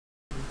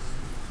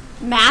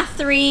Math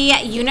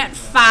 3, Unit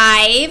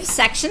 5,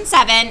 Section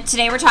 7.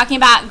 Today we're talking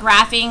about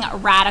graphing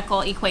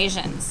radical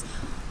equations.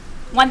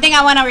 One thing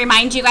I want to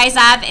remind you guys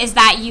of is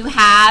that you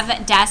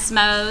have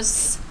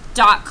Desmos.com,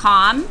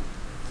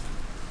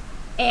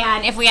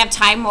 and if we have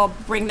time we'll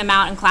bring them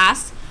out in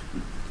class.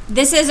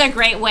 This is a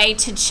great way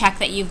to check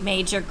that you've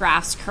made your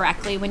graphs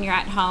correctly when you're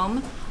at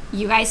home.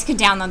 You guys could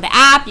download the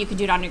app, you could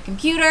do it on your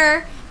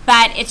computer,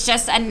 but it's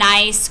just a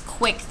nice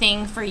quick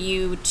thing for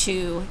you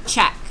to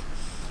check.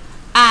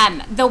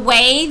 The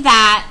way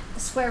that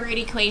square root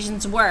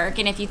equations work,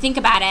 and if you think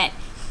about it,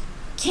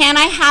 can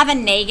I have a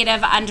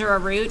negative under a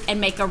root and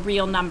make a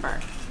real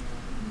number?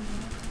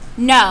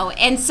 No,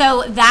 and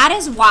so that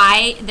is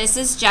why this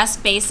is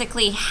just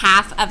basically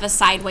half of a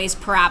sideways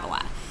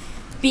parabola.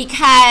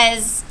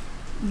 Because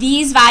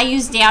these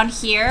values down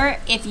here,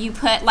 if you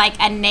put like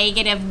a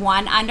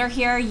 -1 under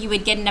here, you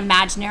would get an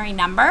imaginary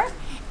number.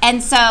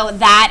 And so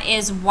that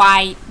is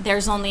why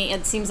there's only,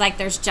 it seems like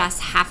there's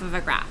just half of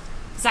a graph.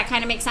 Does that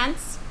kind of make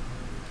sense?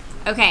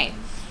 Okay,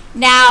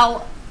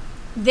 now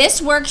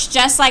this works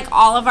just like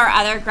all of our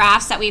other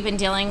graphs that we've been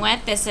dealing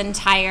with this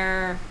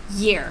entire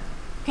year,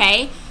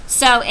 okay?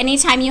 So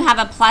anytime you have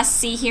a plus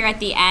C here at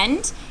the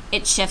end,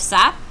 it shifts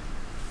up.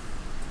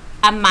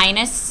 A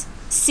minus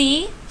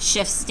C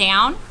shifts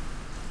down.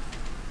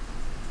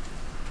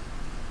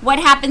 What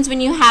happens when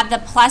you have the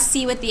plus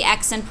C with the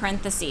X in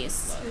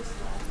parentheses?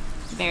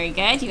 Very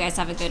good, you guys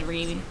have a good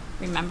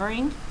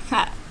remembering.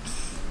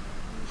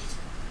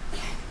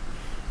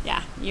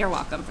 Yeah, you're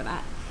welcome for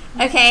that.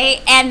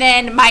 Okay, and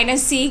then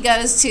minus C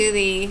goes to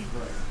the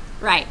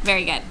right.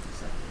 Very good.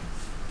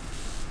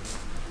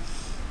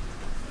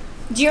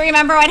 Do you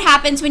remember what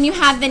happens when you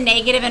have the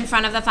negative in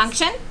front of the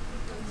function?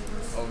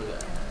 Over there.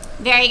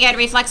 Very good.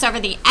 Reflects over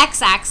the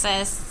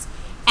x-axis.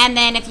 And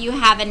then if you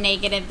have a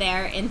negative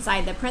there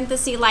inside the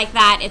parenthesis like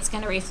that, it's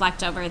going to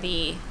reflect over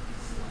the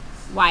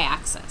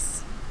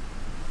y-axis.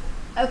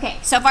 Okay,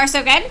 so far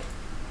so good?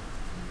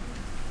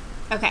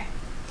 Okay.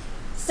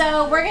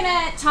 So we're going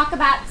to talk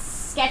about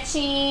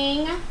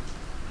sketching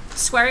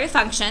square root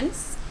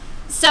functions.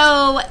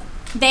 So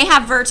they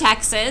have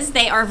vertexes,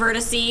 they are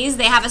vertices,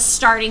 they have a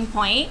starting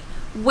point.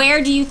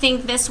 Where do you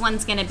think this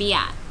one's going to be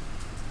at?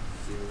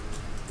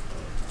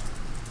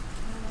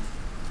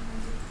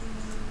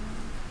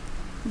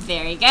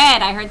 Very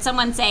good. I heard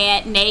someone say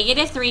it.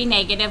 -3,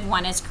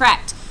 -1 is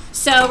correct.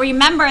 So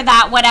remember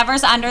that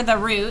whatever's under the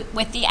root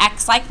with the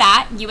x like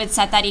that, you would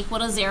set that equal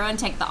to 0 and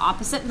take the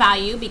opposite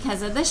value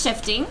because of the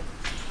shifting.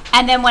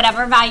 And then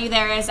whatever value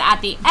there is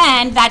at the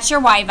end, that's your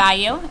y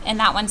value, and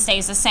that one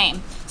stays the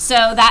same.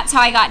 So that's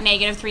how I got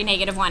 -3,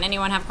 -1.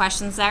 Anyone have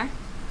questions there?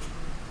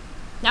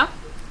 No?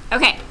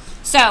 Okay,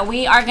 so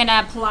we are going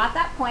to plot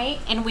that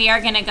point, and we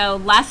are going to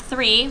go left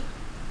 3,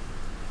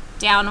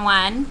 down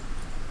 1,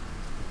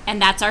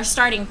 and that's our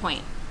starting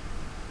point.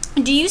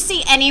 Do you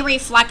see any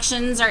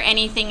reflections or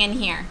anything in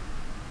here?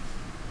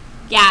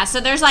 Yeah, so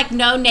there's like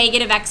no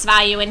negative x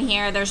value in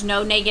here. There's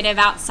no negative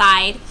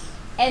outside.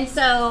 And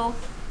so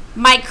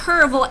my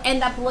curve will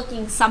end up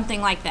looking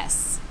something like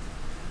this.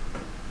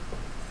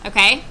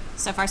 Okay,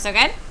 so far so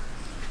good?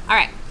 All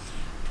right,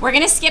 we're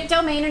gonna skip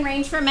domain and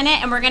range for a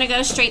minute and we're gonna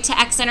go straight to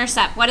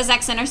x-intercept. What does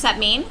x-intercept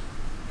mean?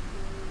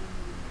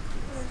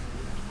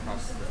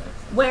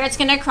 Where it's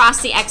gonna cross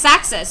the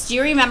x-axis. Do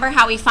you remember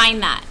how we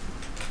find that?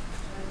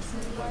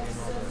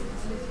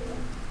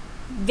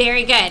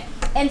 Very good.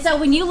 And so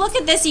when you look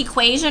at this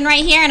equation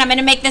right here, and I'm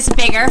gonna make this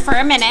bigger for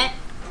a minute,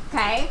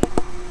 okay?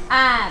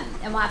 And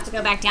we'll have to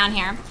go back down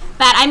here.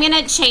 But I'm going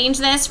to change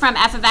this from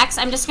f of x.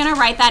 I'm just going to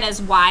write that as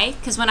y,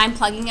 because when I'm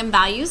plugging in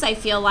values, I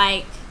feel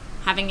like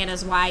having it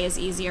as y is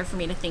easier for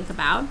me to think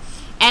about.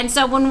 And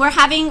so when we're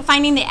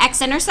finding the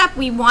x-intercept,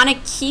 we want to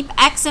keep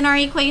x in our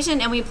equation,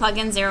 and we plug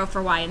in 0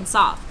 for y and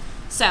solve.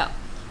 So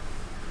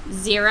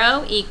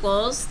 0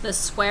 equals the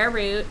square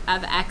root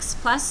of x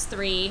plus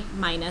 3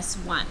 minus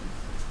 1.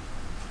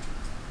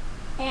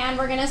 And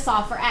we're going to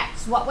solve for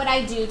x. What would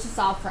I do to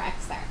solve for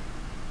x there?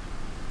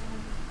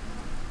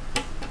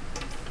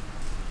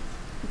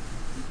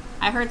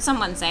 I heard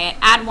someone say it.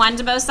 Add 1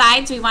 to both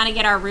sides. We want to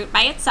get our root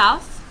by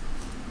itself.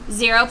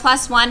 0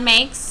 plus 1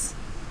 makes?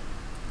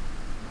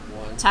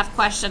 1. Tough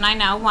question, I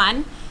know.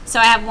 1.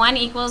 So I have 1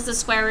 equals the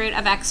square root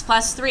of x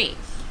plus 3.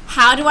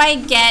 How do I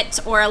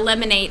get or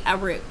eliminate a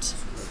root?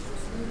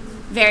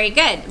 Very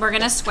good. We're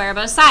going to square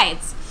both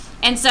sides.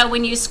 And so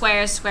when you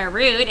square a square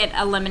root, it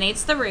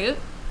eliminates the root.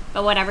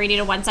 But whatever you do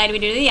to one side, we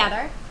do to the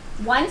other.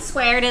 1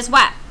 squared is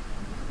what?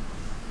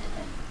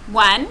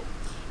 1.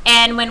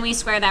 And when we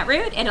square that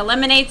root, it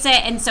eliminates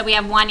it, and so we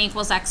have 1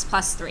 equals x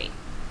plus 3.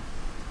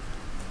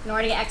 In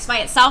order to get x by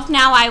itself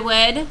now, I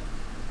would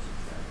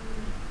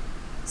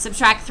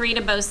subtract 3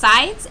 to both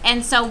sides.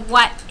 And so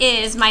what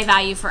is my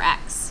value for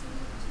x?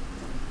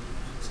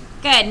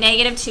 Good,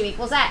 -2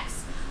 equals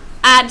x.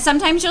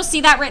 Sometimes you'll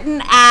see that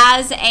written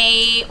as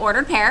a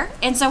ordered pair.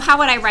 And so how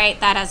would I write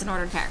that as an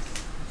ordered pair?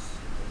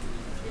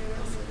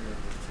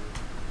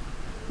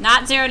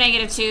 Not 0,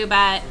 -2,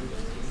 but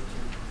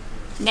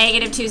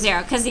Negative 2,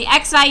 0. Because the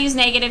x value is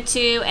negative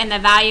 2 and the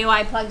value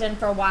I plugged in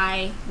for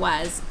y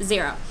was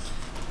 0.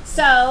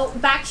 So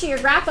back to your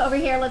graph over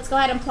here, let's go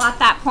ahead and plot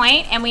that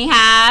point. And we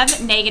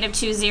have negative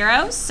 2,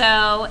 0.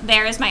 So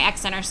there is my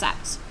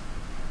x-intercept.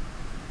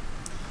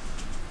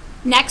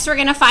 Next, we're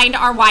going to find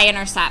our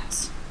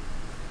y-intercept.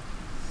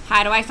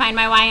 How do I find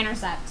my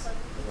y-intercept?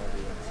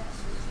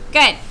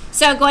 Good.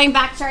 So going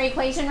back to our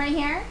equation right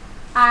here,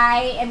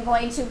 I am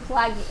going to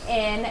plug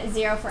in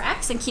 0 for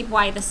x and keep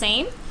y the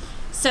same.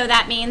 So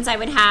that means I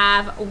would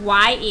have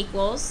y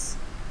equals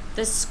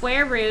the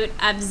square root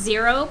of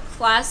 0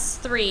 plus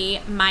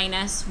 3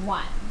 minus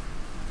 1.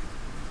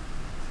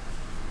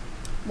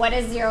 What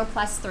is 0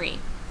 plus 3?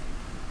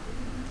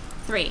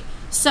 3.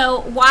 So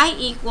y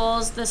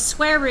equals the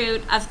square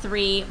root of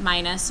 3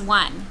 minus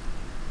 1.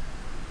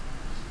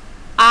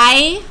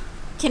 I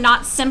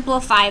cannot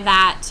simplify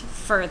that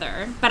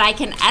further, but I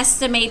can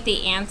estimate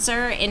the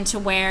answer into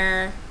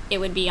where it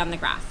would be on the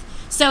graph.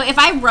 So if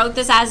I wrote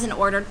this as an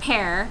ordered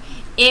pair,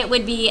 it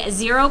would be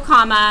 0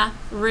 comma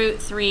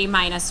root 3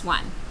 minus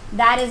 1.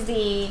 That is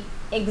the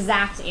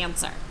exact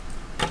answer.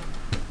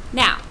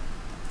 Now,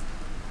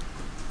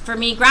 for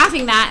me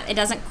graphing that, it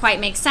doesn't quite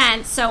make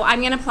sense, so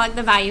I'm going to plug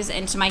the values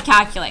into my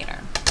calculator.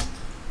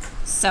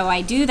 So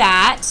I do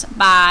that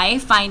by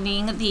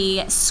finding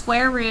the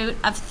square root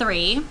of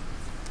 3.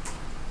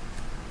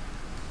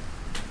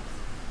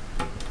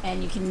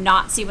 And you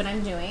cannot see what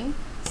I'm doing.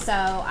 So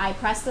I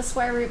press the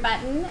square root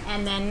button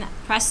and then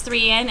press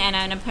 3 in, and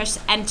I'm going to push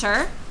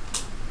enter.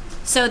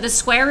 So the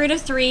square root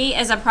of 3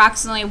 is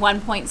approximately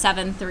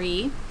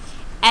 1.73.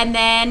 And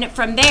then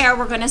from there,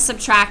 we're going to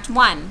subtract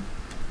 1.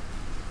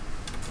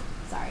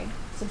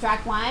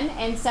 Subtract 1,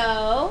 and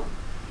so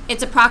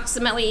it's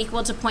approximately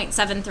equal to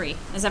 0.73.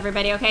 Is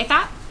everybody okay with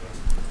that?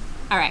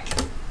 All right.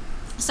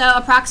 So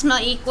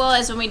approximately equal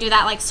is when we do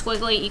that like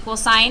squiggly equal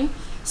sign.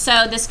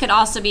 So this could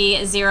also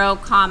be 0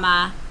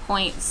 comma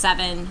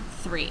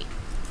 0.73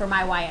 for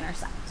my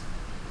y-intercept.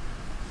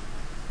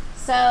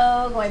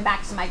 So going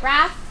back to my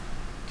graph,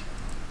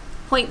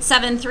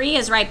 0.73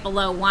 is right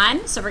below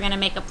 1, so we're going to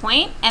make a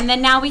point, and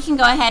then now we can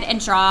go ahead and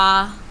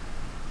draw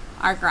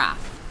our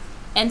graph.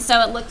 And so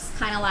it looks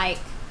kind of like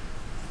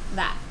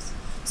that.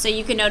 So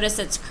you can notice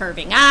it's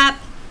curving up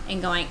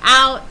and going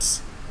out,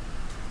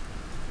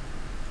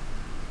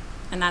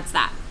 and that's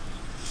that.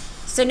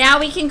 So now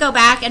we can go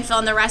back and fill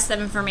in the rest of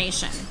the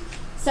information.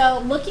 So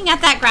looking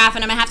at that graph,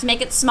 and I'm going to have to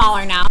make it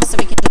smaller now so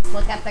we can just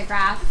look at the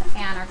graph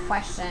and our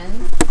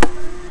question.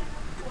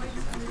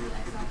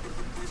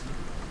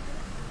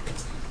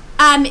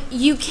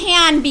 You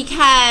can,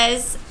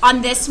 because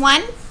on this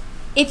one,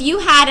 if you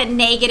had a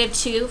negative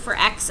 2 for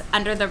x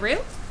under the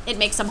root, it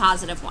makes a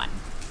positive 1.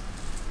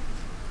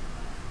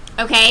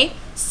 Okay,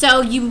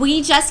 so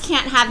we just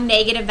can't have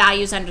negative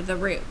values under the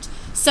root.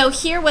 So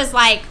here was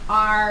like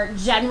our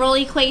general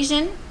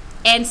equation,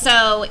 and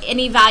so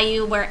any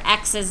value where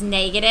x is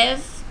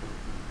negative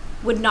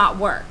would not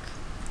work.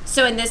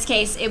 So in this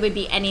case, it would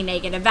be any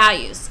negative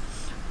values.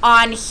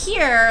 On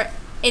here,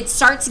 it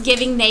starts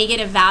giving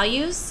negative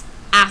values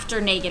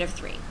after negative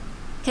 3,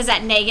 because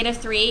at negative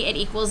 3, it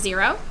equals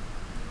 0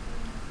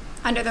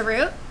 under the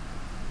root.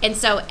 And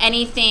so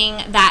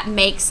anything that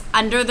makes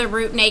under the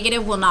root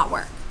negative will not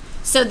work.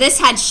 So this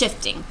had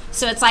shifting.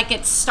 So it's like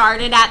it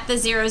started at the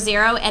 0,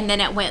 0, and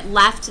then it went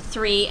left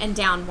 3 and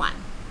down 1.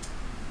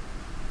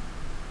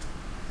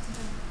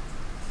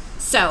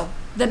 So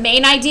the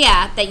main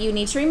idea that you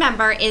need to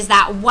remember is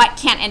that what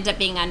can't end up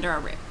being under a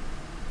root?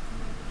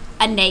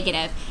 A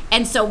negative.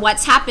 And so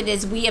what's happened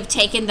is we have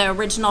taken the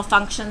original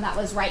function that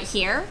was right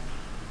here,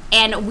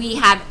 and we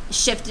have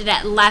shifted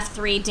it left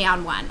 3,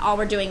 down 1. All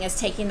we're doing is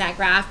taking that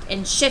graph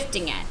and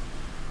shifting it.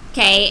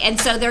 Okay, and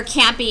so there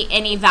can't be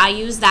any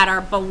values that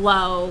are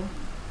below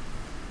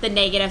the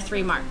negative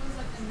 3 mark.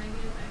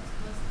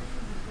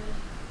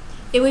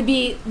 It would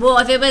be, well,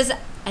 if it was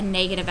a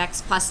negative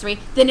x plus 3,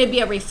 then it'd be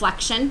a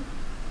reflection.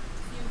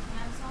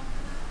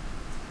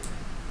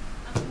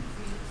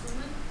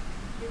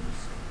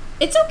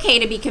 It's okay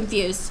to be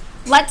confused.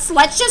 Let's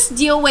just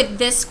deal with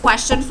this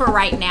question for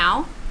right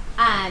now.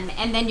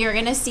 And then you're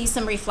going to see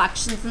some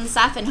reflections and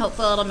stuff, and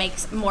hopefully it'll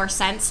make more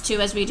sense too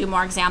as we do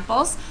more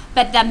examples.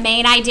 But the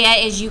main idea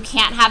is you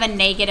can't have a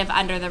negative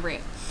under the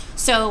root.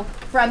 So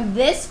from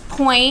this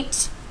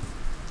point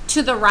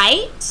to the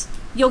right,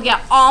 you'll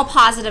get all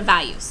positive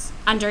values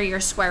under your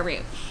square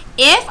root.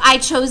 If I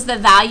chose the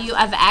value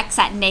of x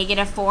at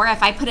negative 4,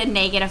 if I put a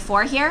negative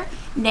 4 here,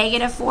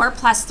 negative 4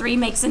 plus 3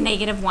 makes a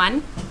negative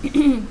 1.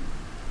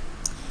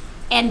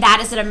 And that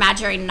is an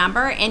imaginary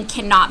number and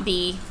cannot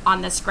be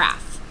on this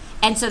graph.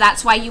 And so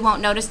that's why you won't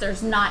notice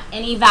there's not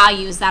any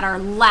values that are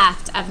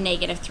left of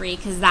negative 3,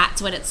 because that's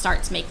when it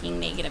starts making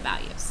negative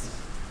values.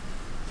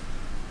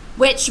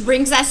 Which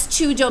brings us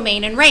to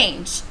domain and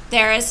range.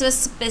 There is a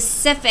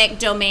specific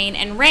domain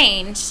and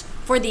range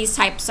for these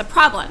types of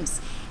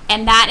problems.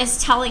 And that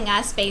is telling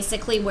us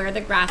basically where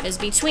the graph is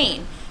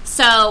between.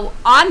 So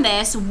on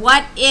this,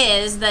 what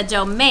is the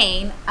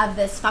domain of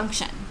this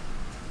function?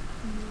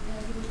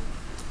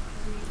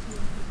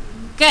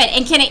 Good.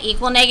 And can it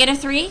equal negative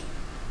 3?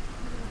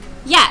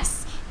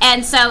 Yes.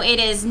 And so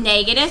it is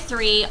negative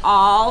 3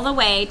 all the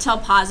way till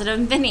positive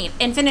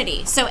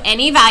infinity. So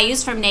any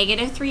values from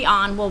negative 3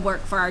 on will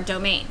work for our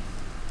domain.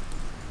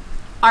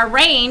 Our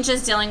range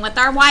is dealing with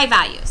our y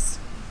values.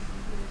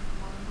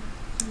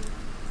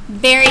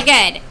 Very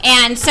good.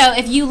 And so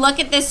if you look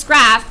at this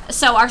graph,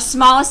 so our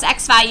smallest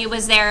x value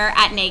was there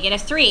at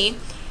negative 3.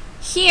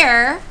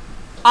 Here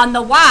on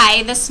the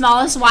y, the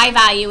smallest y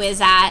value is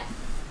at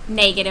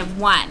negative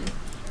 1.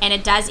 And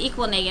it does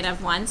equal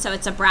negative 1, so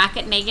it's a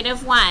bracket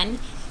negative 1.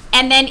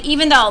 And then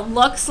even though it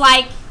looks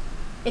like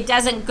it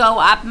doesn't go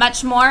up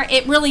much more,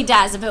 it really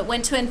does. If it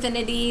went to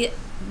infinity,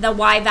 the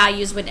y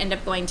values would end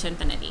up going to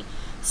infinity.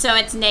 So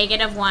it's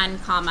negative 1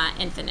 comma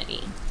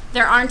infinity.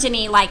 There aren't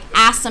any like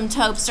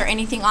asymptotes or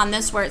anything on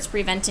this where it's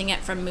preventing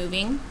it from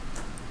moving.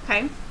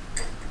 Okay.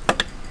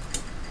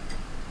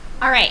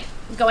 All right,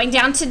 going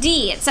down to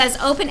D, it says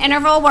open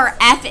interval where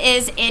f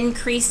is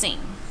increasing.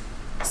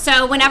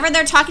 So whenever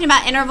they're talking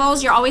about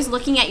intervals, you're always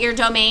looking at your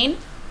domain.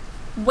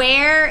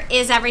 Where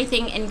is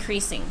everything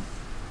increasing?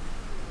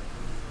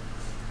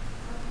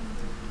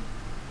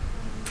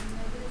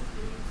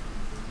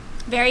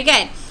 Very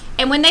good.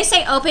 And when they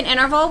say open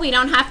interval, we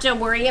don't have to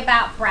worry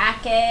about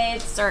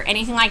brackets or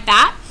anything like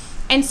that.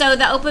 And so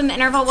the open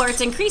interval where it's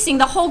increasing,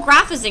 the whole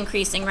graph is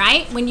increasing,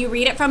 right? When you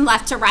read it from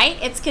left to right,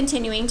 it's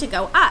continuing to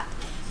go up.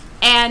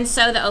 And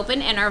so the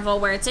open interval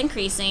where it's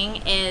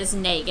increasing is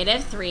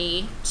negative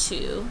 3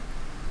 to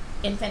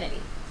infinity.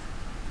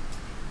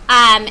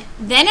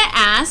 Then it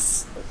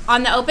asks,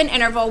 on the open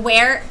interval,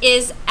 where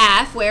is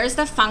f? Where is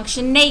the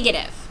function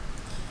negative?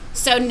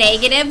 So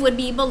negative would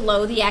be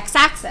below the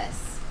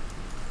x-axis.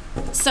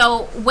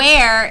 So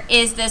where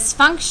is this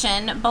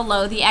function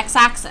below the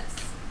x-axis?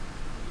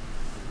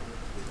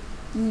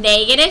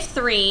 Negative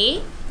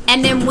 3.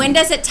 And then when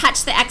does it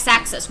touch the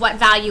x-axis? What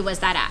value was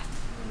that at?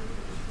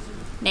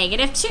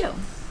 Negative 2.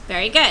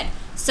 Very good.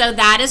 So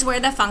that is where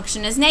the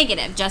function is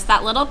negative, just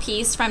that little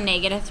piece from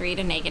negative 3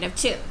 to negative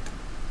 2.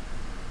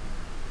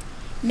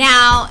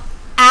 Now,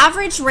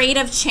 average rate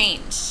of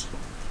change.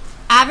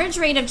 Average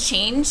rate of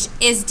change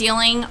is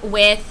dealing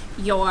with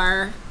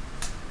your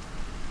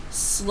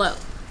slope,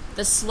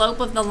 the slope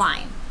of the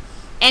line.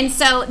 And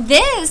so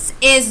this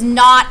is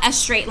not a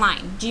straight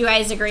line. Do you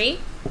guys agree?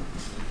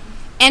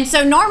 And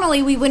so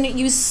normally we wouldn't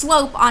use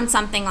slope on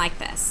something like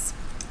this.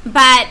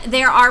 But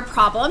there are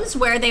problems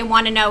where they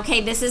want to know,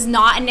 okay, this is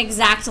not an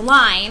exact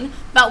line,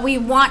 but we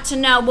want to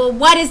know, well,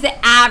 what is the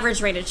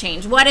average rate of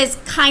change? What is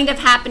kind of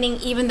happening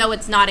even though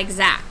it's not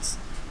exact?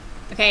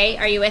 Okay,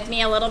 are you with me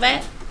a little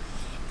bit?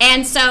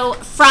 And so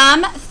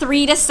from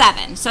 3 to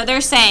 7, so they're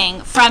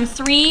saying from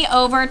 3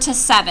 over to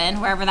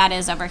 7, wherever that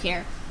is over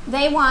here,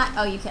 they want,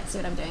 oh, you can't see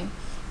what I'm doing.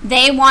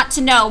 They want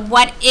to know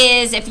what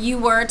is, if you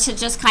were to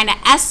just kind of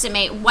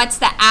estimate, what's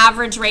the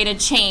average rate of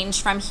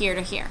change from here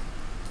to here?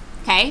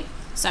 Okay,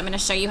 so I'm going to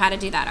show you how to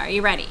do that. Are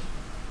you ready?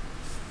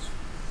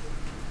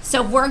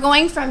 So if we're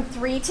going from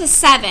 3 to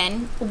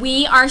 7,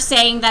 we are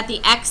saying that the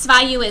x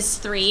value is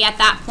 3 at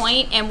that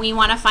point, and we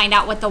want to find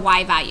out what the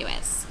y value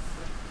is.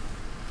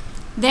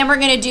 Then we're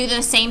going to do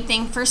the same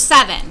thing for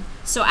 7.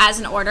 So as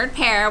an ordered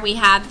pair, we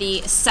have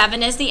the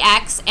 7 is the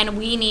x, and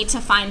we need to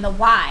find the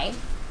y.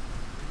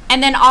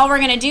 And then all we're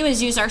going to do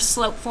is use our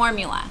slope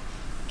formula.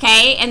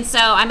 Okay, and so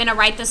I'm going to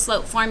write the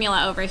slope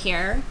formula over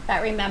here.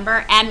 But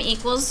remember, m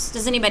equals,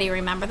 does anybody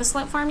remember the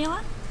slope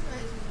formula?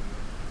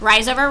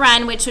 Rise over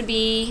run, which would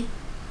be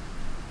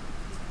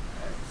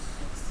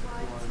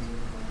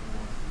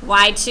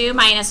y2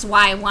 minus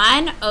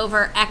y1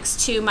 over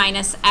x2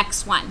 minus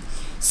x1.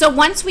 So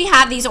once we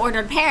have these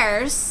ordered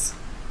pairs,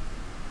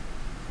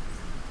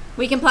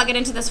 we can plug it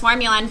into this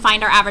formula and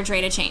find our average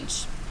rate of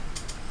change.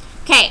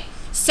 Okay,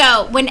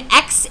 so when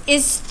x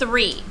is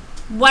 3,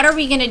 what are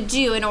we going to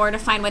do in order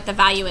to find what the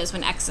value is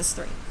when x is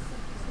 3?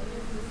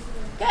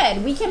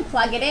 Good, we can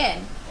plug it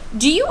in.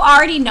 Do you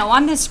already know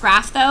on this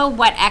graph, though,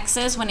 what x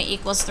is when it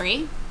equals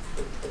 3?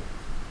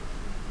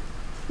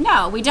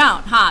 No, we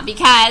don't, huh?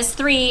 Because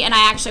 3, and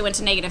I actually went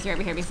to negative 3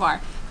 over here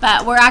before,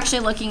 but we're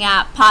actually looking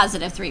at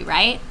positive 3,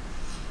 right?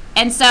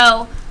 And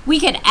so we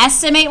could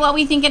estimate what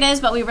we think it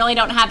is, but we really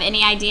don't have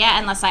any idea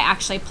unless I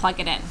actually plug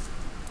it in.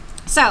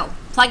 So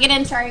plug it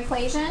into our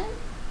equation.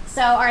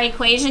 So our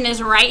equation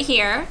is right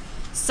here.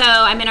 So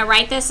I'm going to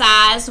write this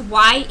as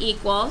y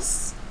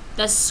equals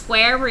the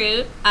square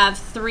root of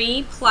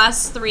 3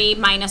 plus 3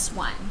 minus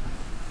 1.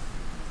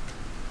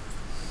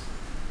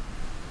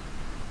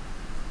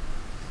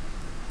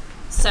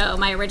 So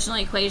my original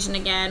equation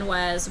again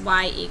was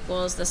y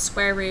equals the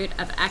square root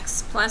of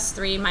x plus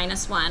 3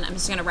 minus 1. I'm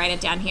just going to write it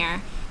down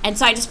here. And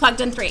so I just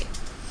plugged in 3.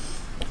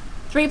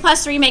 3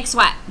 plus 3 makes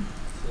what?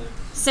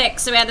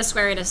 6. So we have the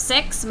square root of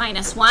 6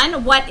 minus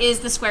 1. What is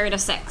the square root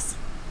of 6?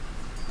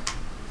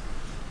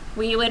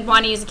 We would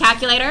want to use a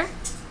calculator.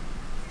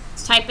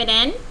 Type it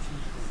in.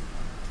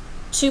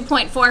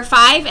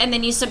 2.45, and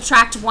then you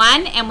subtract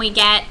 1, and we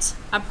get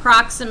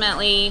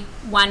approximately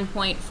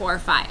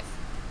 1.45.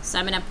 So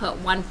I'm going to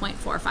put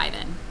 1.45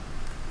 in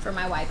for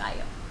my y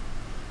value.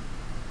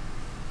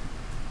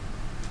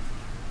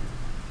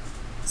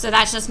 So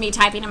that's just me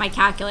typing in my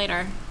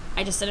calculator.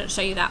 I just didn't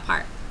show you that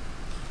part.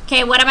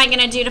 Okay, what am I going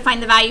to do to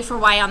find the value for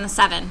y on the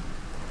 7?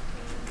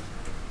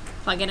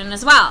 Plug it in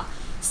as well.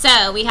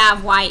 So we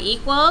have y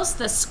equals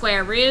the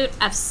square root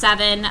of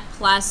 7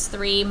 plus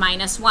 3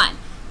 minus 1.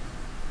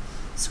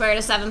 Square root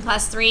of 7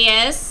 plus 3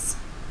 is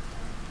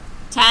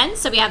 10.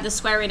 So we have the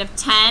square root of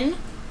 10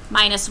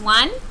 minus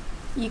 1.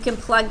 You can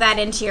plug that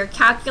into your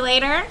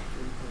calculator.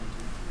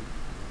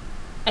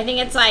 I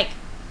think it's like,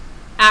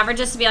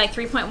 averages to be like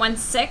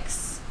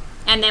 3.16.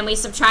 And then we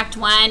subtract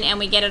 1 and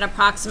we get it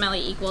approximately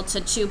equal to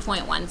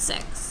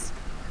 2.16.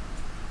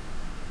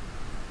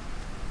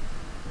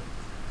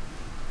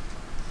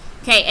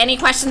 Okay, any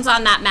questions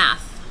on that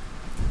math?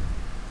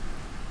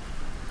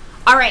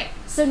 All right,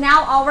 so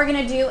now all we're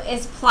going to do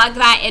is plug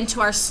that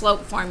into our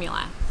slope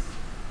formula.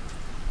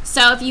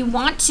 So if you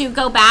want to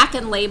go back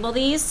and label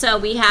these, so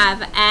we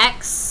have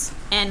x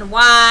and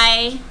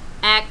y,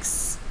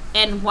 x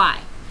and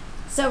y.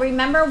 So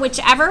remember,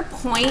 whichever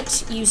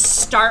point you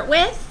start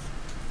with,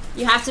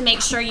 you have to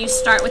make sure you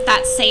start with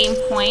that same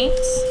point.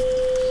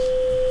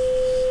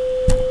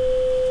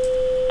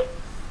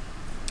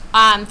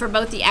 For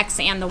both the x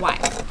and the y.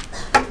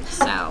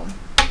 So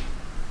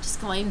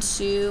just going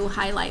to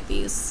highlight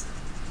these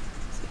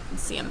so you can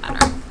see them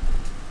better.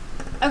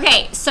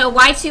 Okay, so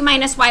y2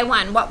 minus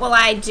y1, what will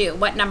I do?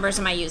 What numbers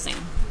am I using?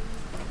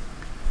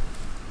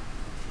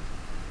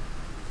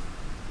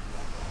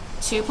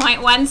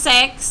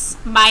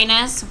 2.16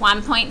 minus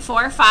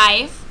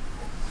 1.45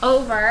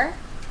 over,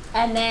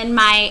 and then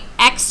my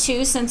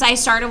x2, since I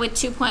started with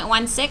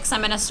 2.16, I'm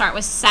going to start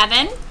with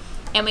 7,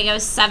 and we go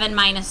 7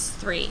 minus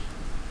 3.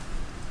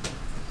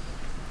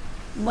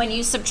 When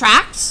you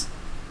subtract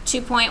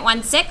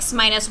 2.16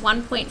 minus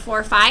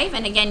 1.45,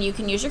 and again, you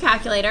can use your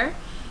calculator,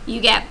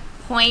 you get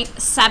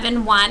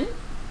 0.71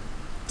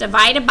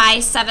 divided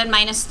by 7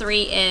 minus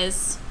 3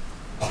 is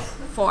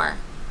 4.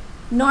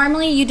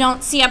 Normally, you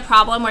don't see a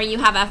problem where you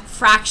have a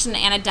fraction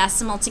and a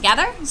decimal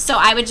together, so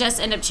I would just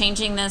end up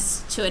changing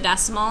this to a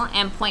decimal,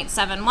 and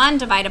 0.71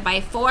 divided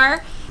by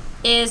 4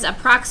 is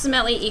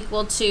approximately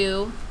equal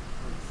to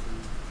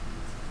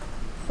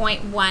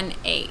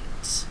 0.18.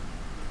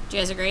 Do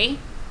you guys agree?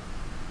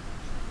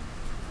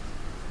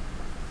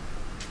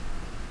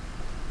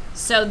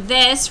 So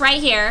this right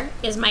here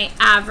is my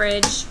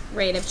average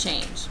rate of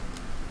change.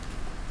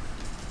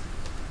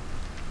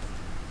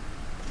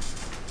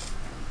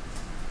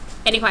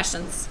 Any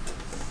questions?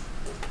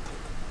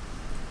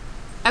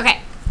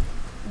 Okay,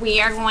 we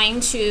are going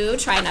to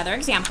try another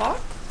example.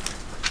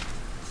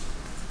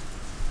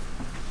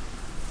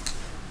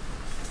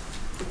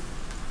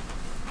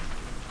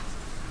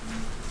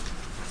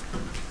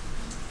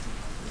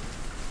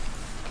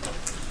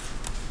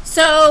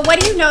 So what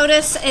do you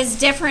notice is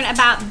different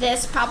about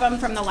this problem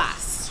from the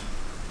last?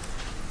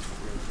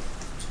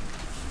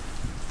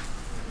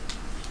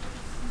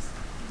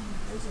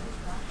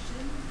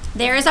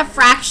 There is a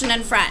fraction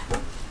in front.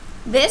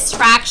 This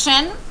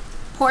fraction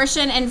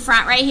portion in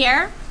front right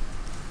here,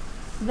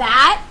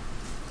 that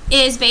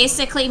is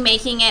basically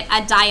making it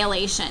a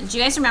dilation. Do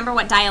you guys remember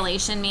what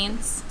dilation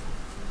means?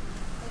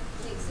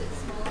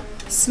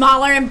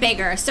 Smaller and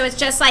bigger. So it's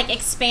just like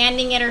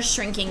expanding it or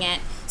shrinking it.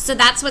 So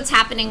that's what's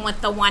happening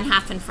with the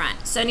 1/2 in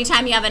front. So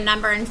anytime you have a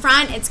number in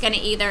front, it's going to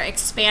either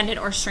expand it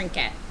or shrink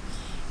it.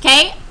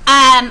 Okay.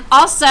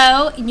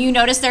 Also, you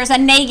notice there's a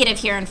negative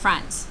here in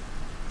front.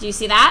 Do you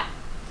see that?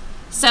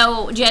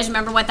 So do you guys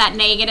remember what that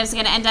negative is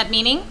going to end up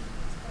meaning?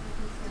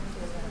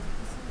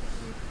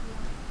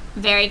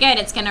 Very good.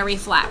 It's going to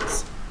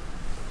reflect.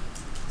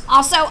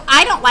 Also,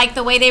 I don't like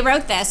the way they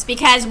wrote this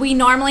because we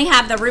normally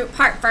have the root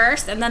part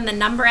first and then the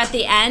number at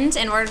the end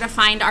in order to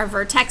find our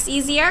vertex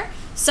easier.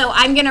 So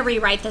I'm going to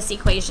rewrite this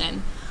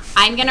equation.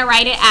 I'm going to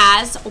write it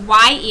as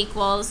y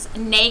equals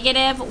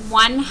negative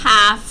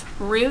 1/2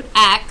 root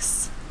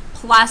x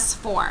plus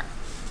 4.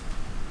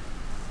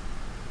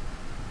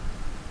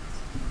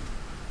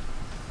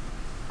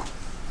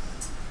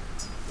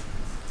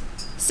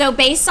 So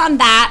based on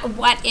that,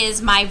 what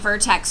is my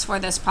vertex for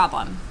this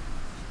problem?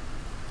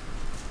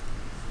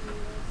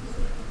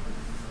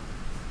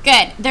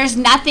 Good. There's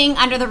nothing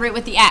under the root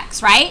with the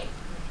x, right?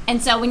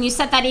 And so when you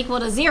set that equal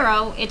to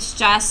 0, it's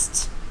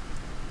just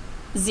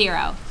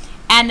 0.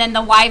 And then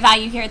the y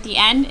value here at the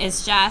end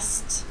is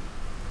just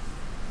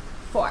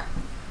 4.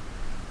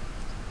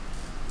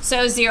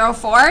 So 0,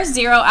 4,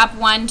 0 up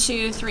 1,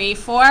 2, 3,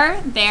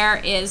 4. There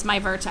is my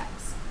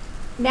vertex.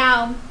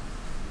 Now,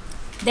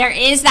 there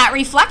is that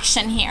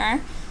reflection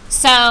here.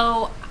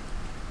 So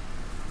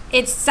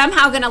it's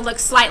somehow going to look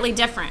slightly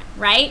different,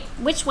 right?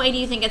 Which way do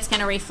you think it's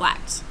going to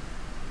reflect?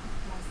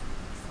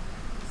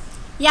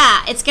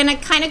 Yeah, it's going to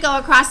kind of go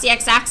across the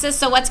x-axis.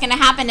 So what's going to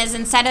happen is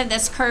instead of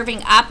this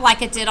curving up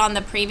like it did on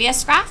the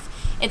previous graph,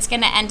 it's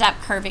going to end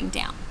up curving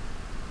down.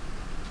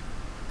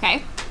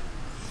 Okay?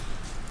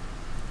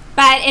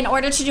 But in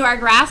order to do our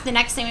graph, the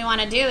next thing we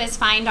want to do is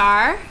find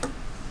our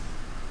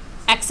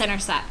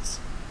x-intercept.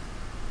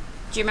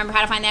 Do you remember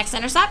how to find the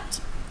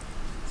x-intercept?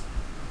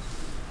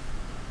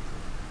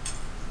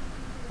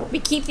 We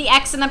keep the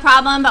x in the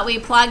problem, but we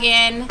plug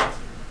in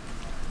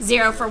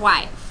 0 for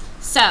y.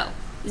 So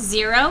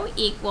 0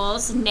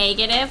 equals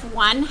negative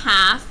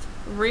 1/2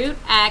 root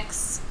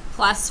x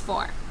plus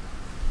 4.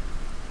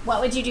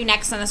 What would you do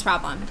next on this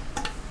problem?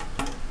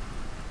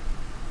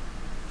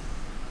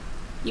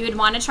 You would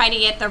want to try to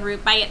get the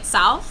root by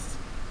itself,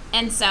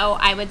 and so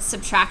I would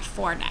subtract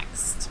 4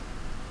 next.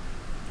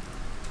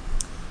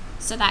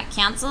 So that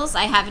cancels.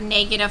 I have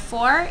negative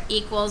 4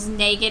 equals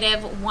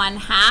negative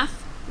 1/2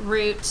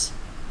 root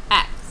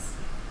x.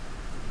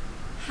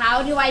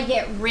 How do I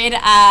get rid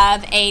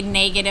of a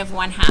negative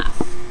 1/2?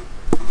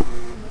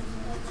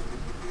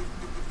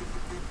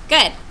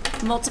 Good.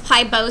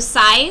 Multiply both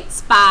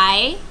sides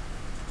by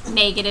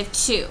negative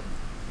 2.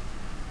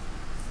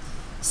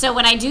 So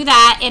when I do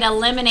that, it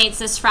eliminates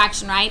this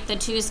fraction, right? The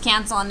 2's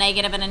cancel, a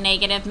negative and a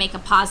negative make a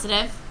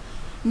positive.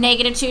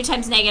 Negative 2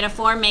 times negative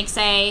 4 makes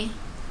a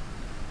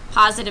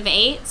positive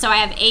 8. So I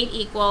have 8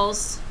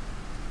 equals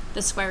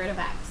the square root of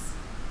x.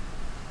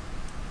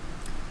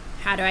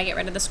 How do I get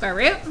rid of the square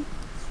root?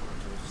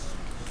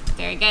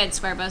 Very good.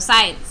 Square both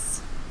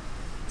sides.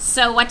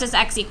 So what does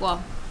x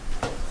equal?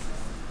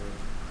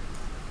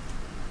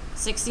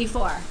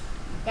 64.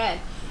 Good.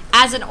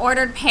 As an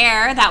ordered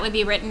pair, that would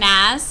be written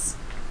as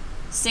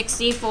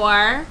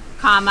 64,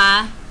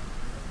 comma,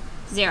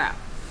 0.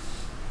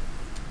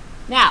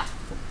 Now,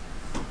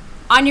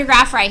 on your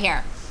graph right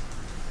here,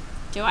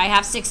 do I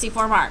have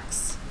 64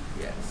 marks?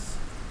 Yes.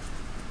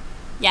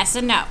 Yes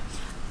and no.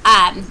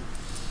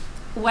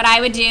 What I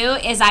would do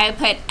is I would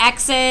put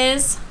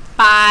x's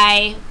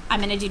by, I'm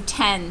going to do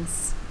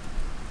tens.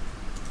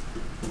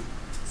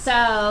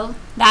 So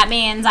that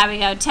means I would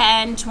go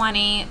 10,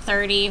 20,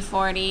 30,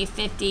 40,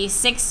 50,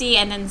 60,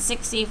 and then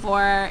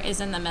 64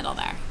 is in the middle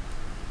there.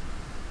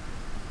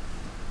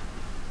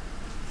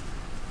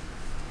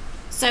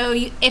 So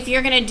if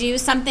you're going to do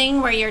something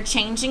where you're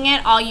changing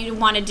it, all you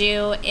want to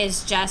do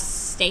is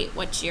just state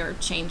what you're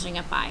changing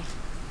it by.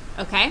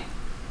 Okay?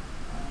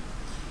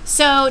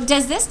 So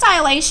does this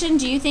dilation,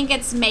 do you think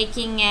it's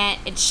making it,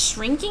 it's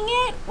shrinking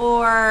it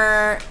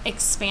or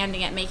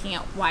expanding it, making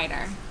it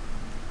wider?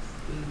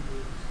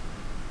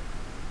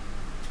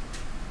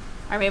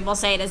 Are we able to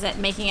say it, is it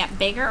making it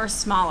bigger or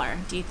smaller,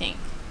 do you think?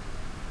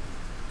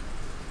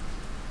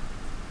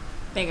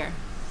 Bigger.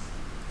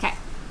 Okay.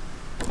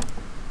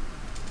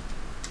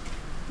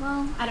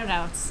 Well, I don't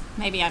know.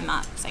 Maybe I'm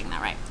not saying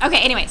that right. Okay,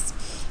 anyways.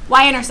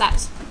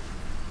 Y-intercept.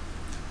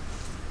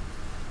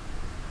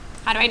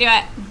 How do I do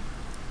it?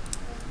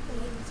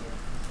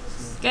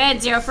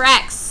 Good, 0 for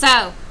x.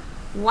 So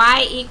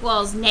y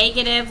equals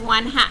negative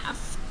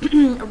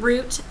 1/2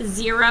 root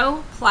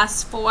 0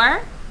 plus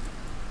 4.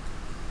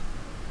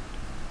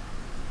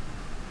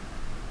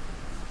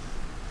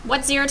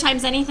 What's 0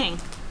 times anything?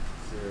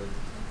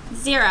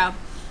 0.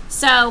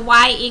 So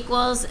y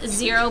equals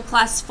 0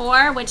 plus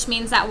 4, which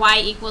means that y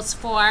equals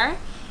 4.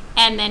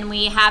 And then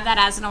we have that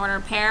as an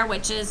ordered pair,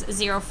 which is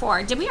 0,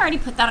 4. Did we already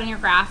put that on your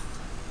graph?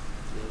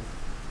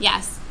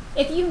 Yes.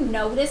 If you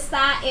notice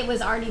that it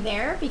was already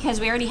there because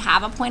we already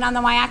have a point on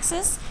the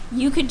y-axis,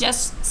 you could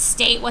just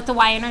state what the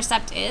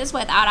y-intercept is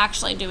without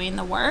actually doing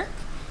the work.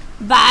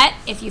 But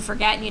if you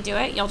forget and you do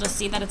it, you'll just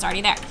see that it's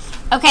already there.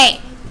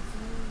 Okay.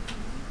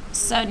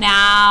 So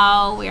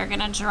now we are going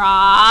to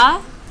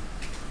draw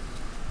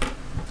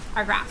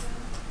our graph.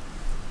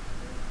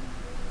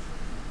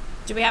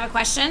 Do we have a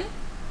question?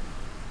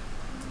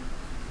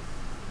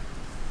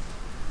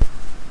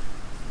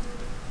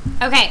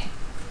 Okay.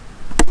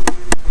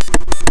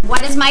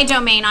 What is my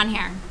domain on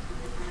here?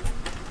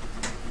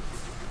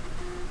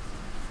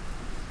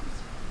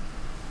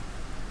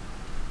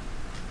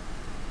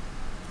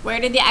 Where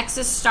did the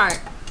x's start?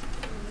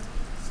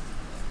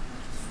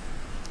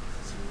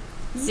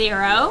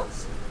 0.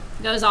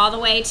 Goes all the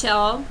way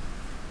till,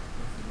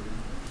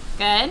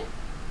 good.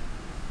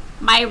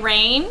 My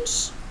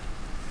range,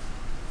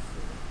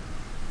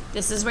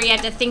 this is where you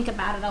have to think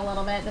about it a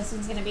little bit. This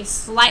one's going to be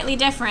slightly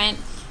different.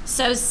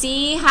 So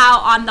see how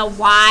on the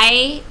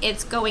y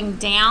it's going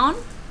down?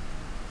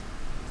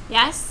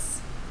 Yes?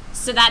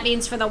 So that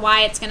means for the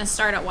y it's going to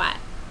start at what?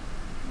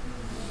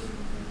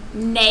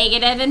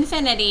 Negative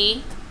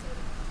infinity.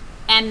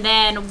 And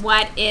then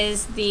what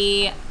is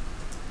the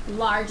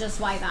largest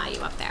y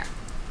value up there?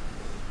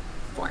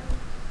 4.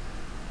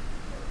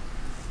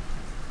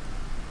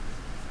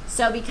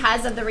 So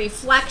because of the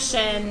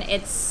reflection,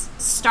 it's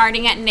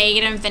starting at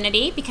negative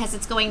infinity because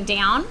it's going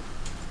down.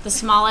 The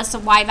smallest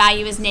of y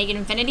value is negative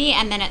infinity,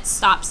 and then it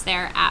stops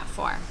there at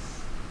 4.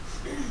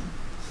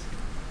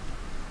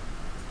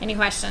 Any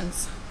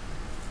questions?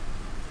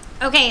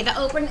 Okay, the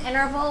open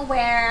interval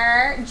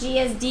where g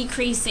is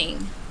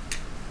decreasing.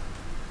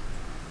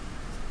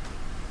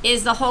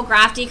 Is the whole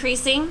graph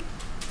decreasing?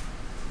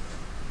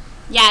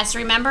 Yes,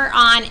 remember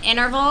on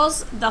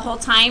intervals, the whole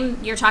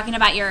time you're talking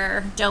about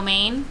your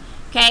domain.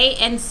 Okay,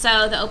 and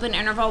so the open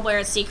interval where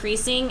it's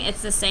decreasing,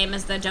 it's the same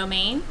as the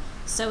domain.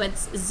 So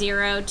it's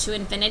 0 to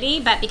infinity,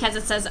 but because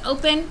it says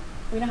open,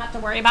 we don't have to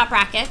worry about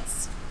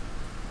brackets.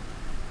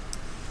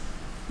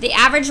 The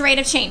average rate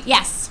of change,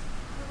 yes.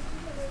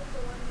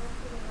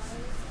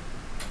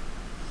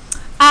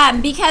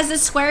 Because the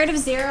square root of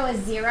 0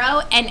 is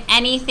 0, and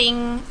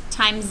anything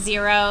times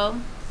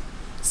 0.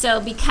 So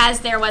because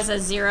there was a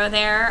 0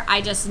 there,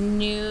 I just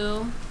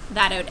knew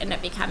that it would end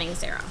up becoming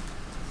 0.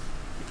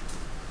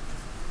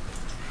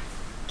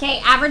 Okay,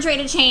 average rate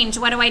of change.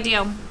 What do I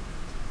do?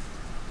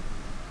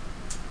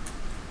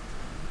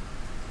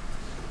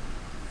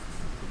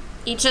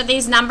 Each of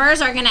these numbers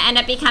are going to end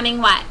up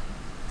becoming what?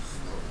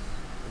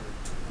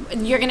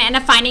 You're going to end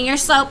up finding your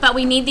slope, but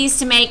we need these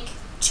to make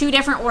two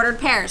different ordered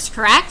pairs,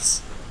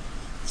 correct?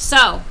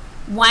 So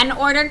one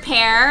ordered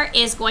pair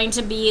is going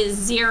to be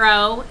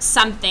 0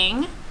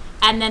 something,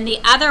 and then the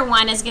other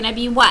one is going to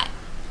be what?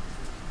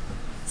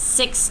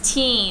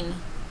 16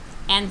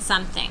 and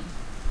something.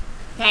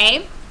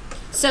 Okay?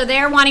 So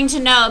they're wanting to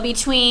know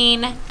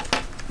between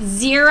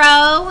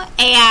 0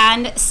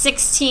 and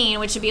 16,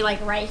 which would be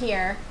like right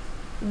here,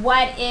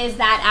 what is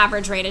that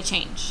average rate of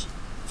change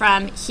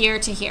from here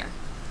to here?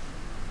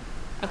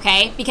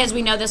 Okay? Because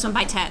we know this one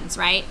by tens,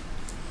 right?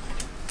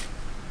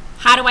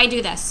 How do I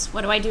do this?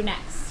 What do I do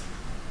next?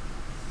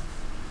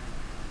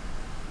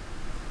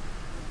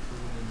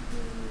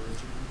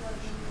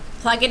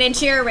 Plug it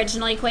into your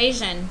original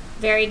equation.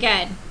 Very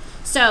good.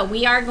 So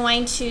we are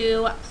going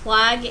to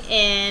plug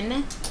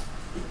in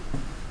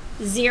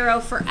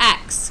 0 for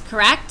x,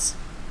 correct?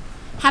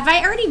 Have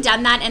I already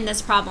done that in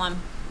this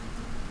problem?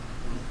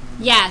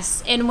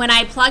 Yes, and when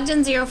I plugged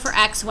in 0 for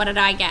x, what did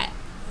I get?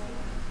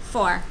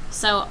 4.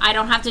 So I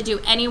don't have to do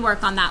any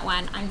work on that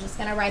one. I'm just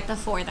going to write the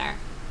 4 there.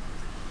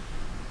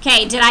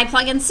 Okay, did I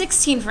plug in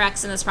 16 for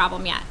x in this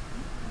problem yet?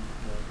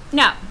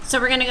 No, so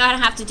we're going to go ahead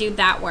and have to do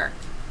that work.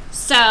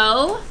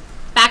 So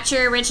back to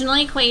your original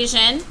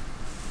equation,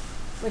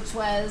 which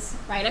was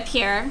right up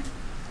here.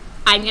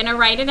 I'm going to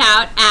write it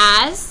out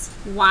as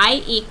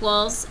y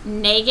equals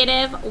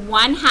negative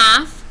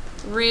 1/2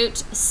 root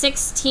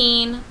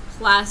 16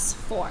 plus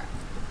 4.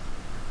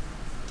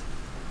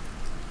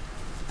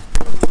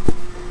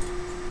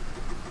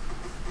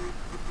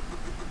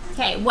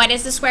 Okay, what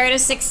is the square root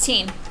of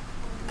 16?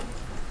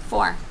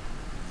 4.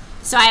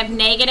 So I have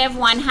negative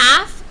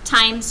 1/2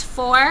 times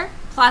 4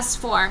 plus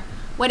 4.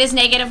 What is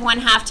negative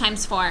 1/2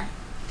 times 4?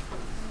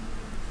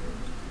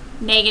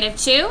 Negative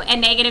 2, and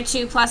negative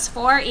 2 plus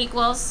 4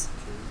 equals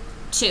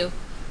 2.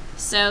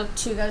 So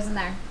 2 goes in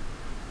there.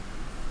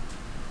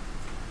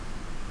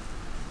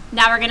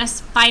 Now we're going to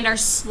find our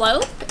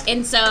slope,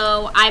 and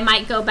so I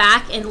might go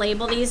back and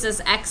label these as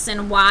x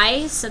and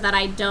y so that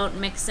I don't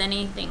mix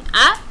anything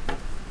up.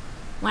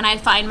 When I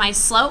find my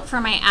slope for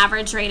my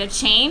average rate of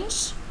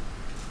change,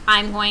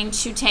 I'm going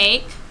to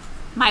take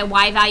my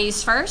y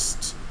values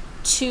first,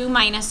 2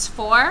 minus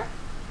 4,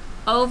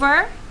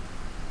 over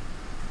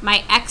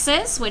my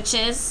x's, which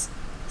is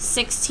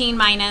 16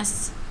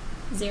 minus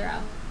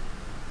 0.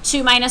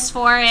 2 minus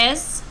 4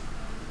 is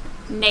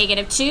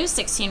negative 2.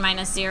 16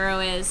 minus 0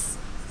 is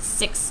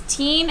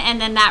 16.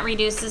 And then that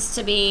reduces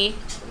to be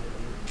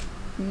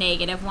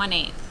negative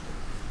 1/8.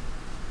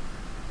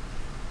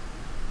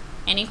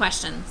 Any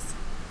questions?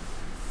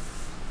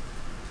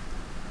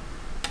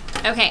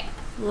 Okay,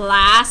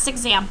 last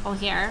example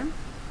here.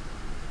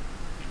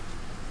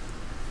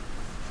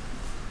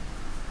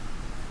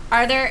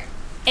 Are there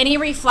any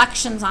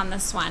reflections on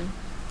this one?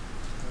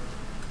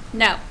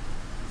 No.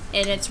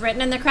 It's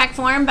written in the correct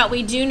form, but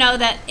we do know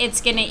that it's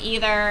going to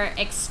either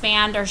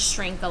expand or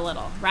shrink a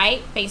little,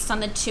 right? Based on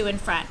the 2 in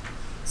front.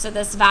 So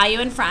this value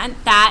in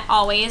front, that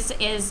always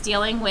is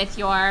dealing with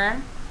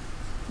your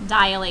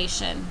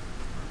dilation.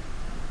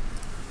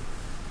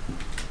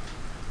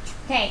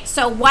 Okay,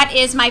 so what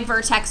is my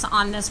vertex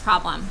on this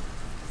problem?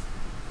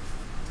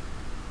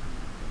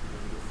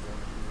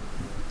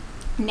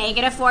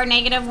 Negative 4,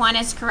 negative 1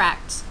 is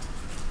correct.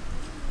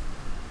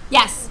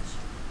 Yes.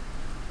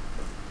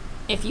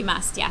 If you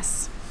must,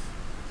 yes.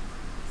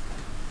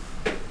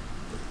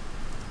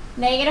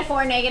 Negative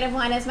 4, negative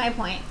 1 is my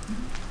point.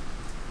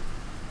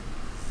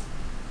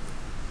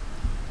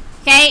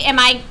 Okay, am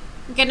I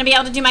going to be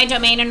able to do my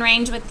domain and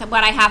range with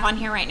what I have on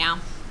here right now?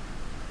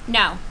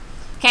 No.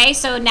 Okay,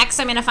 so next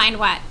I'm going to find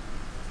what?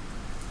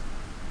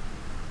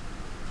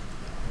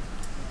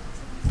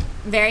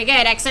 Very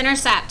good,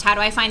 x-intercept. How do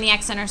I find the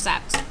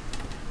x-intercept?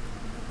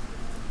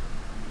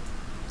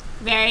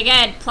 Very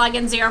good. Plug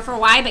in 0 for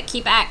y, but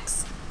keep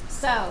x.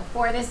 So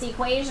for this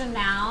equation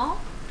now,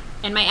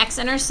 in my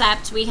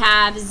x-intercept, we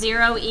have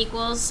 0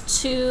 equals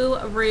 2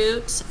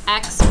 root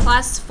x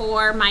plus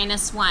 4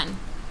 minus 1.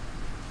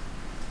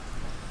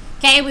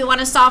 Okay, we want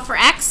to solve for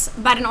x,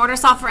 but in order to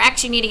solve for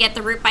x, you need to get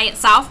the root by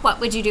itself. What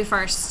would you do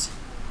first?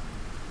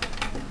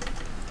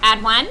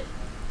 Add 1.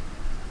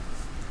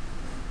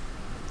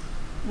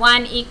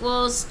 1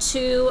 equals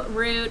 2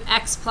 root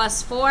x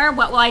plus 4.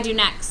 What will I do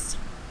next?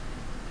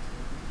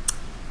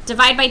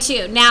 Divide by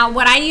 2. Now,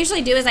 what I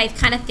usually do is I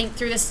kind of think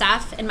through the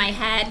stuff in my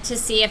head to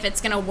see if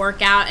it's going to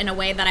work out in a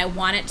way that I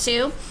want it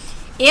to.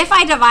 If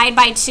I divide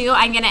by 2,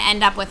 I'm going to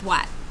end up with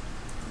what?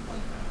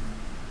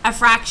 A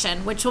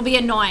fraction, which will be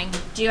annoying.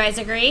 Do you guys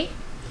agree?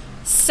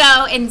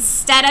 So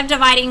instead of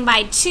dividing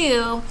by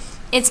 2,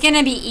 it's going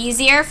to be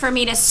easier for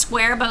me to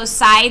square both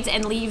sides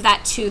and leave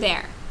that 2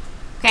 there.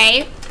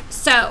 Okay,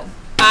 so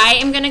I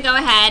am going to go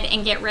ahead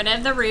and get rid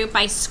of the root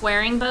by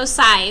squaring both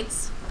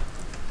sides.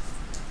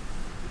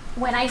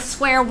 When I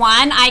square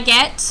 1, I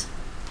get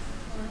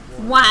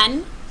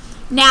 1.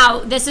 Now,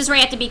 this is where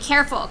you have to be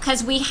careful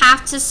because we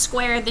have to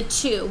square the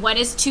 2. What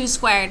is 2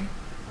 squared?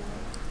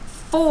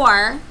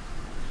 4.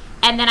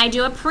 And then I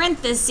do a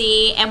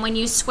parenthesis, and when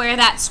you square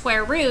that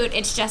square root,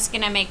 it's just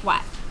going to make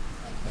what?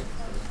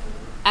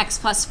 X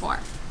plus 4.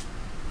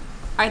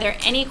 Are there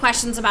any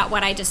questions about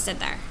what I just did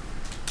there?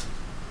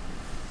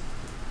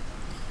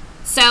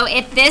 So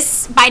if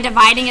this, by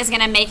dividing, is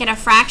going to make it a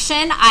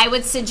fraction, I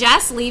would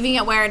suggest leaving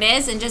it where it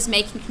is and just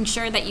making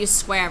sure that you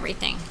square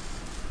everything.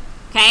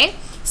 Okay?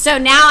 So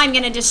now I'm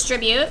going to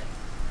distribute,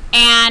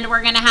 and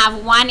we're going to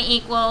have 1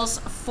 equals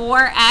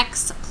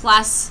 4x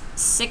plus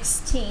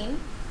 16.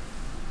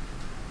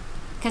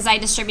 Because I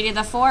distributed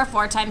the 4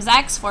 times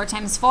x, 4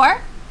 times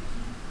 4.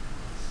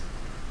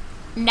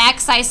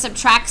 Next, I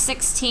subtract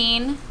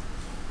 16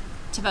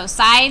 to both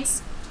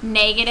sides.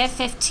 Negative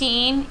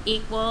 15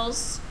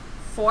 equals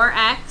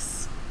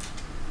 4x.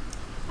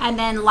 And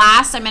then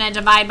last, I'm going to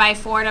divide by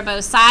 4 to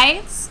both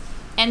sides.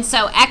 And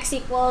so x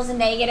equals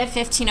negative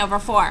 15 over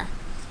 4.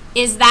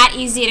 Is that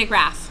easy to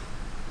graph?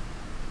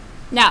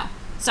 No.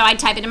 So I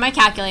type it in my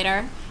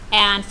calculator,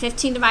 and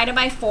 15 divided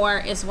by 4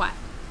 is what?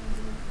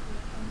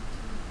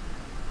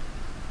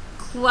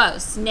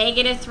 Close.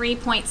 Negative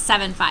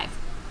 3.75.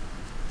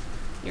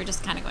 You're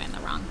just kind of going the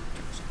wrong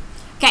direction.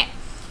 Okay.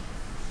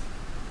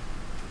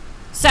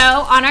 So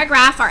on our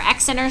graph, our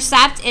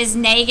x-intercept is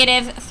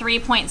negative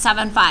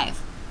 3.75.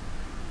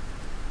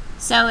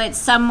 So it's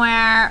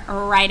somewhere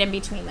right in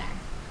between there.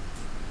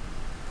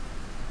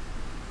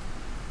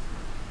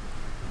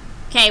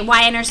 Okay,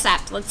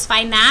 y-intercept. Let's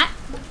find that.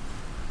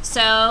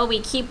 So we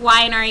keep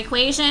y in our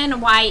equation.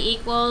 Y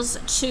equals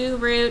 2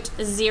 root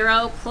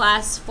 0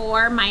 plus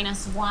 4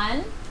 minus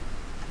 1.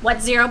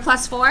 What's 0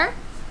 plus 4?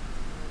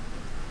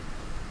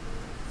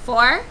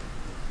 4.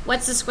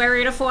 What's the square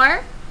root of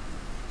 4?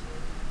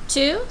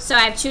 2. So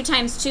I have 2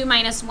 times 2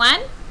 minus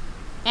 1.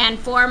 And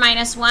 4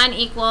 minus 1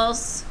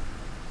 equals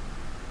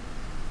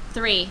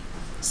 3.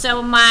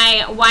 So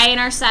my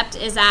y-intercept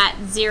is at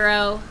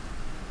 0,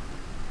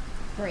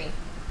 3.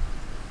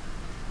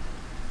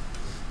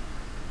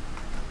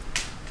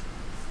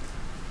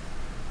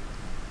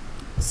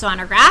 So on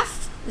our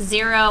graph,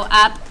 0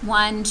 up,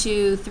 1,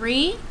 2,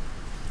 3.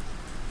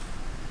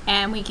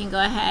 And we can go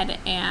ahead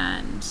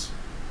and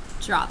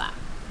draw that.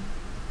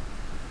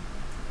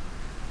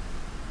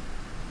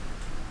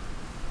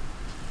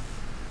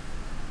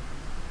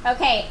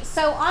 Okay,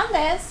 so on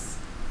this,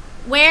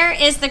 where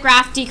is the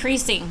graph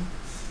decreasing?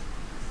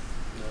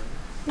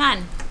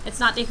 None. It's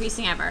not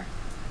decreasing ever.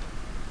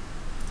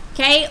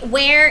 Okay,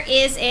 where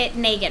is it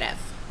negative?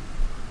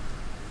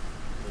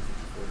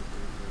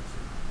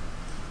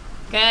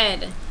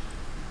 Good.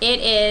 It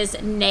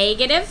is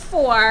negative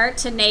 4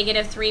 to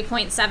negative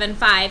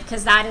 3.75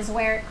 because that is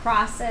where it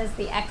crosses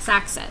the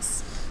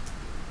x-axis.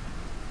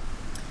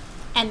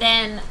 And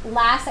then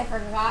last, I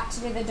forgot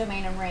to do the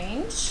domain and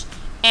range.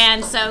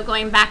 And so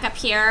going back up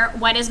here,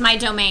 what is my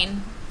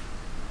domain?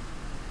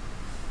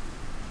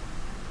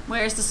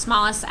 Where's the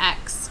smallest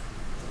x?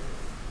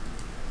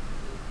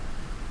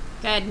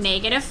 Good.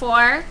 Negative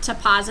 4 to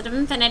positive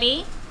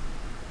infinity.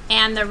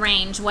 And the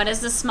range, what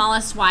is the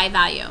smallest y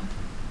value?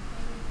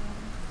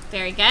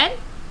 Very good.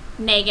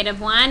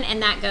 Negative 1,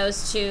 and that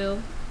goes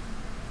to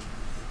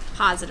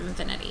positive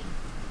infinity.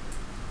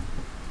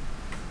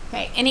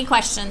 Okay, any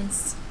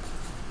questions?